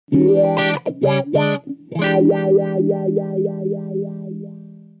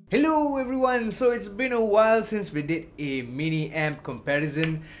Hello everyone, so it's been a while since we did a mini amp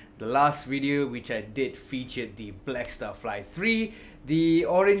comparison. The last video which I did featured the Blackstar Fly 3, the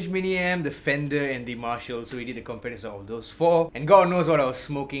Orange Mini Amp, the Fender and the Marshall. So we did a comparison of those four, and God knows what I was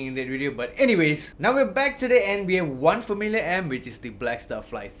smoking in that video. But anyways, now we're back today and we have one familiar amp, which is the Blackstar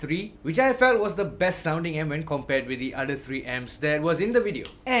Fly 3, which I felt was the best sounding amp when compared with the other three amps that was in the video.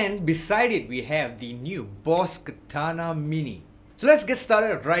 And beside it we have the new Boss Katana-Mini. So let's get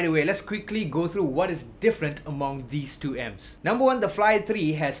started right away. Let's quickly go through what is different among these two amps. Number one, the Fly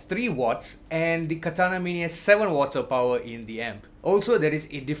 3 has 3 watts and the Katana-Mini has 7 watts of power in the amp. Also, there is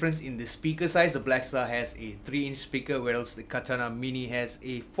a difference in the speaker size. The Blackstar has a 3-inch speaker, whereas the Katana-Mini has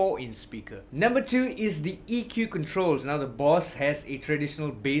a 4-inch speaker. Number 2 is the EQ controls. Now the Boss has a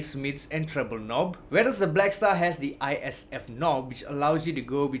traditional bass, mids and treble knob, whereas the Blackstar has the ISF knob, which allows you to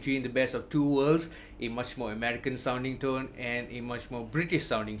go between the best of two worlds, a much more American sounding tone and a much more British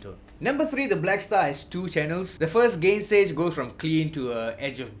sounding tone. Number 3, the Blackstar has 2 channels. The first gain stage goes from clean to a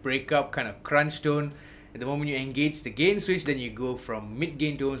edge of breakup kind of crunch tone. At the moment you engage the gain switch, then you go from mid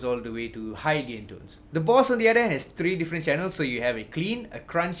gain tones all the way to high gain tones. The Boss on the other hand has 3 different channels, so you have a clean, a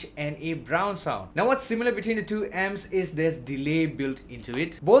crunch and a brown sound. Now what's similar between the two amps is there's delay built into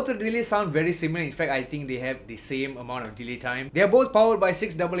it. Both the delays sound very similar. In fact, I think they have the same amount of delay time. They are both powered by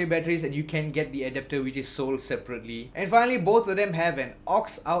 6 AA batteries and you can get the adapter which is sold separately. And finally, both of them have an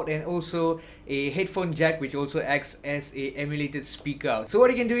aux out and also a headphone jack, which also acts as a emulated speaker out. So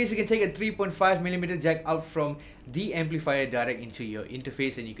what you can do is you can take a 3.5mm jack out from the amplifier direct into your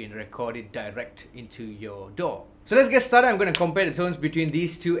interface and you can record it direct into your DAW. So let's get started. I'm going to compare the tones between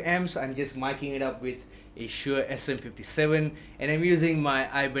these two amps. I'm just miking it up with a Shure SM57 and I'm using my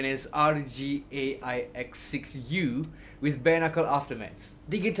Ibanez RGAIX6U with Bareknuckle aftermaths.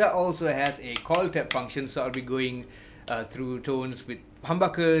 The guitar also has a coil tap function, so I'll be going through tones with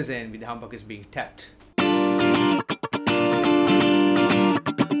humbuckers and with the humbuckers being tapped.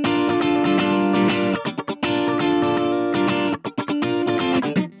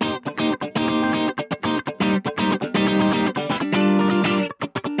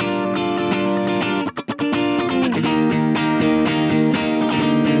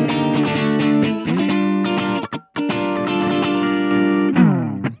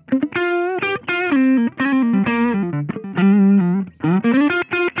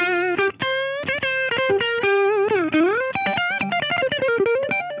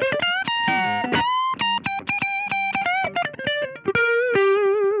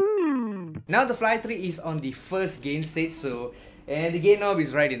 Now the Fly 3 is on the first gain stage, and the gain knob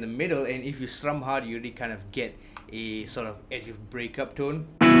is right in the middle, and if you strum hard you really kind of get a sort of edge of breakup tone.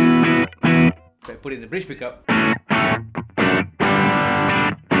 So I put in the bridge pickup. Of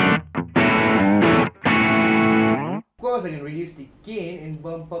course I can reduce the gain and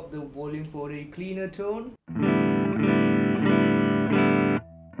bump up the volume for a cleaner tone.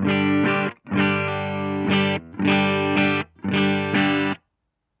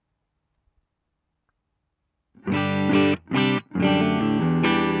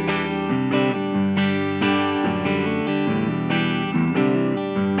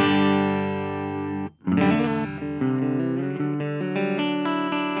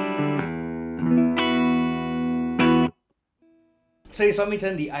 So you saw me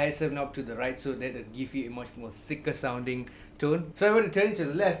turn the ISF knob to the right, so that will give you a much more thicker sounding tone. So if I were to turn it to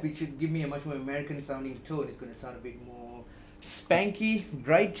the left, which should give me a much more American sounding tone. It's going to sound a bit more spanky,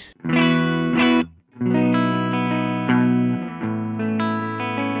 right?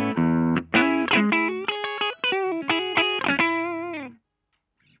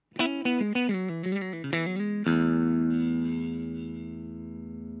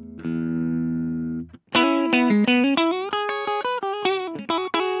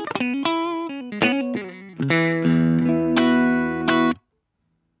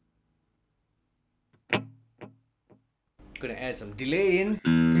 Gonna add some delay in.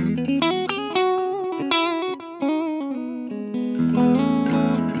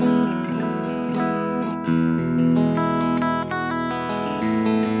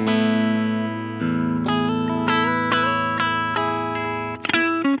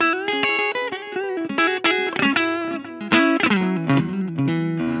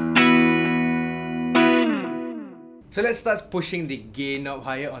 So let's start pushing the gain knob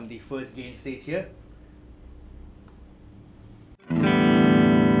higher on the first gain stage here.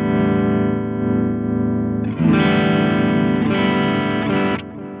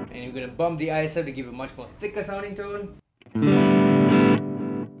 And you're going to bump the ISF to give a much more thicker sounding tone.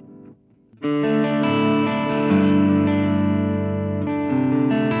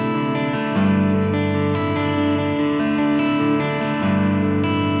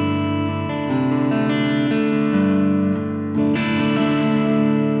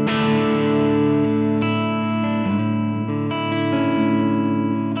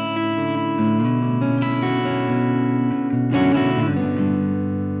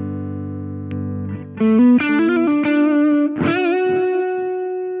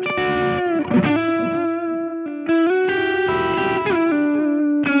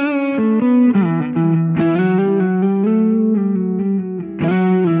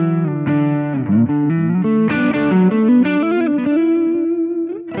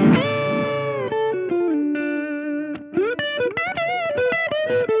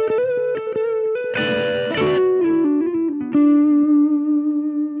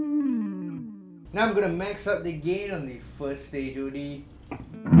 I'm gonna max out the gain on the first stage OD.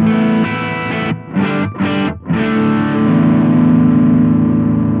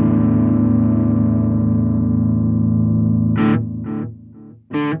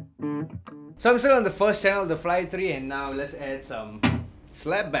 So I'm still on the first channel of the Fly 3, and now let's add some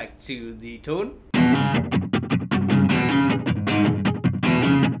slap back to the tone.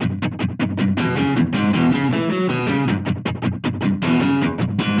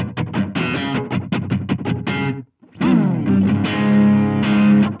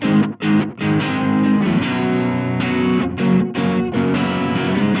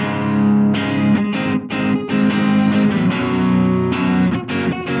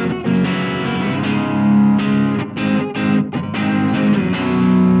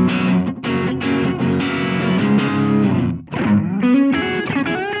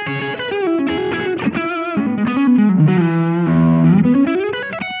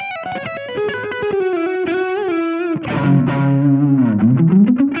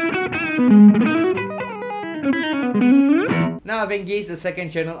 Now I've engaged the second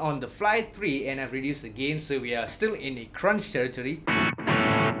channel on the Fly 3 and I've reduced the gain, so we are still in a crunch territory.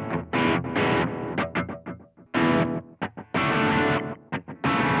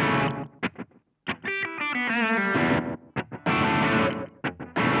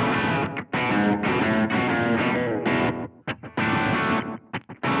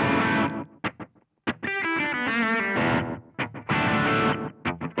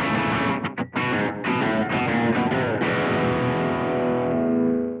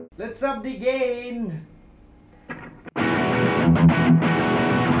 Let's up the gain.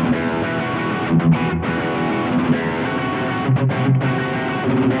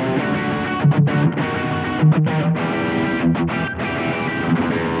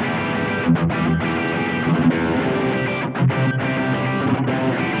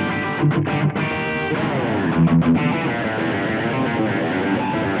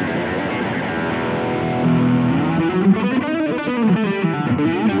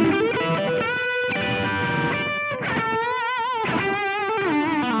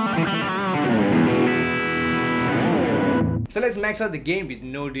 So let's max out the gain with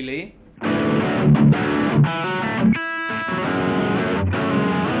no delay.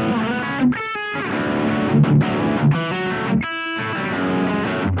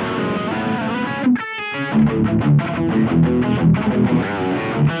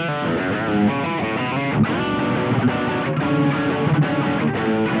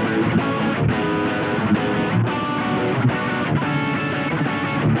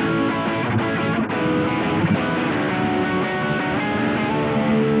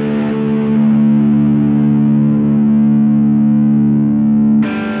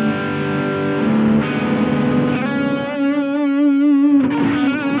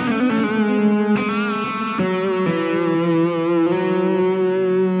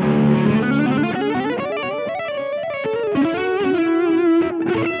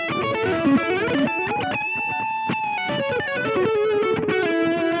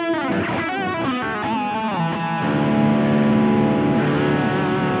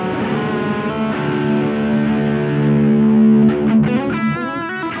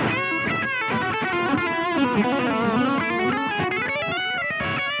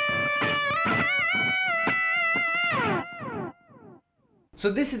 So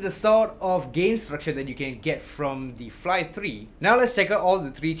this is the sort of gain structure that you can get from the Fly 3. Now let's check out all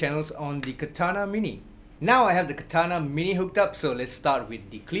the 3 channels on the Katana-Mini. Now I have the Katana-Mini hooked up, so let's start with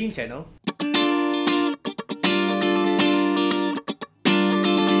the clean channel.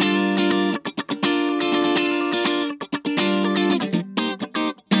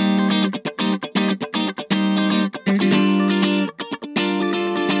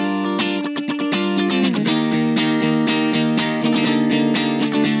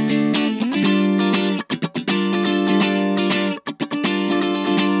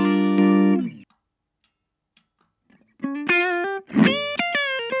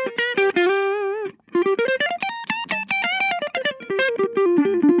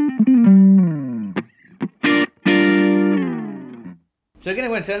 So again,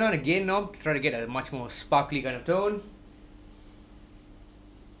 I'm going to turn on a gain knob to try to get a much more sparkly kind of tone.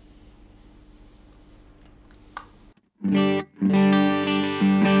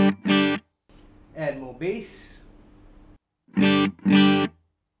 Add more bass. And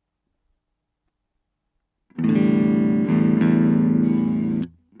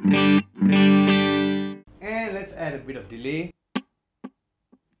let's add a bit of delay.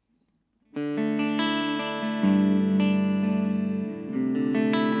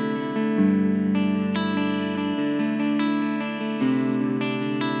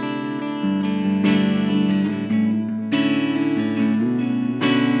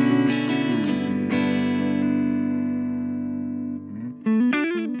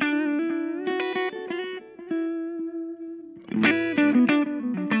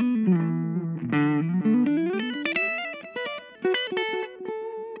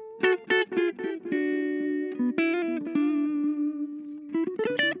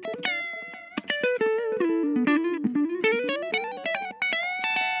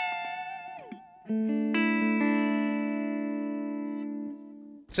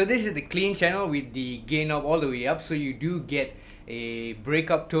 So this is the clean channel with the gain knob all the way up, so you do get a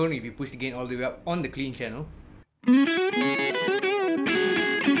breakup tone if you push the gain all the way up on the clean channel.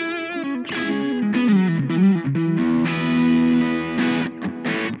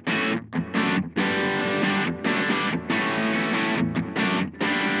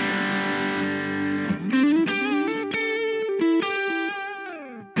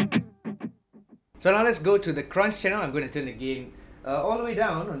 So now let's go to the crunch channel. I'm going to turn the gain all the way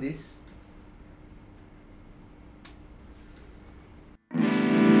down on this.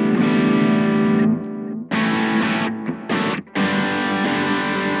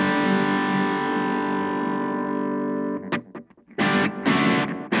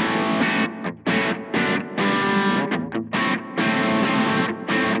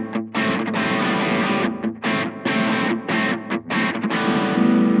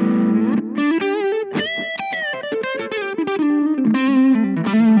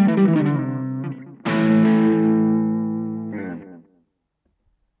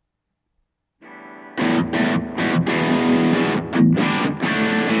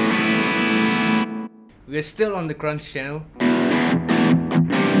 We're still on the crunch channel.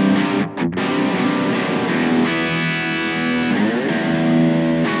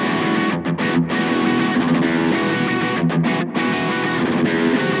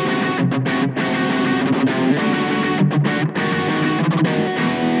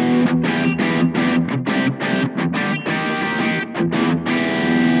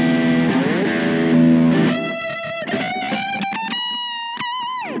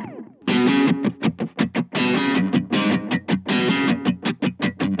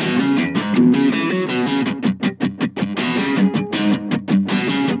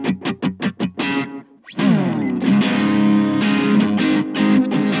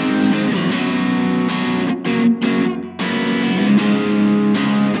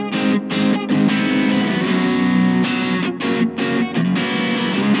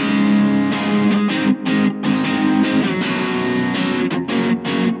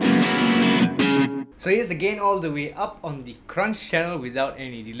 So here's the gain all the way up on the crunch channel without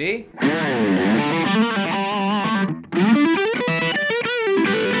any delay.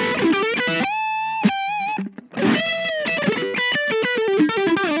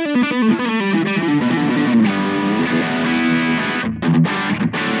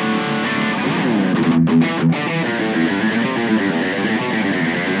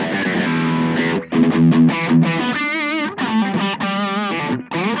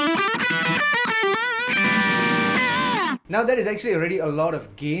 Now that is actually already a lot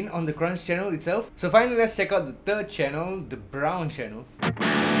of gain on the crunch channel itself. So finally let's check out the third channel, the brown channel.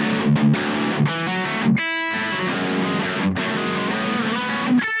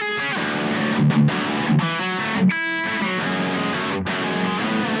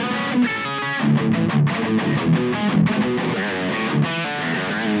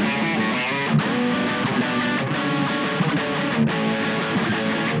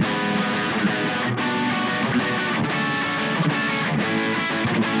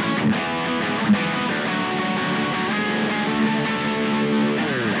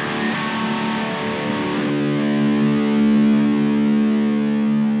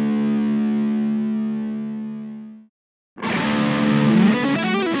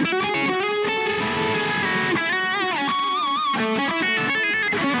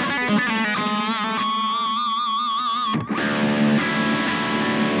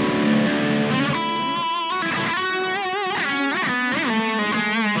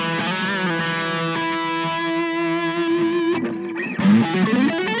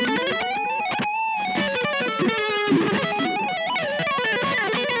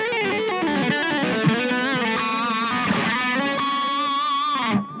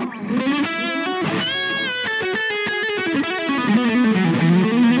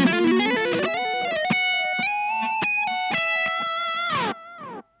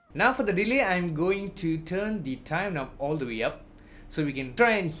 Now for the delay, I'm going to turn the time knob all the way up so we can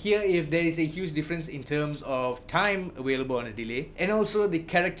try and hear if there is a huge difference in terms of time available on a delay and also the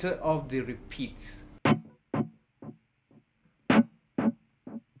character of the repeats.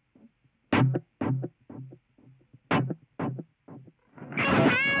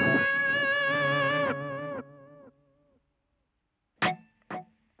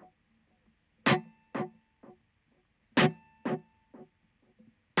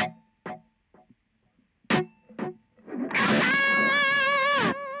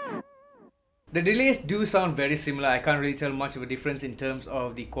 The delays do sound very similar. I can't really tell much of a difference in terms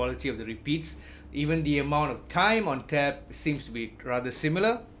of the quality of the repeats. Even the amount of time on tap seems to be rather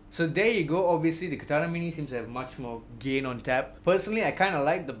similar. So there you go. Obviously the Katana-Mini seems to have much more gain on tap. Personally, I kind of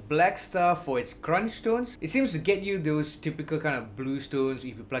like the Blackstar for its crunch tones. It seems to get you those typical kind of blues tones.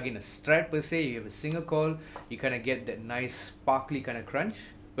 If you plug in a Strat per se, you have a single coil, you kind of get that nice sparkly kind of crunch.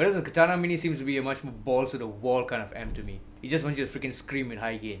 Whereas the Katana-Mini seems to be a much more balls to the wall kind of amp to me. It just wants you to freaking scream in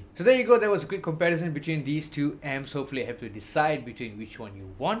high gain. So there you go, that was a quick comparison between these two amps. Hopefully I have to decide between which one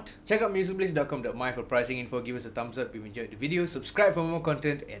you want. Check out musicbliss.com.my for pricing info. Give us a thumbs up if you enjoyed the video. Subscribe for more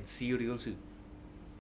content and see you real soon.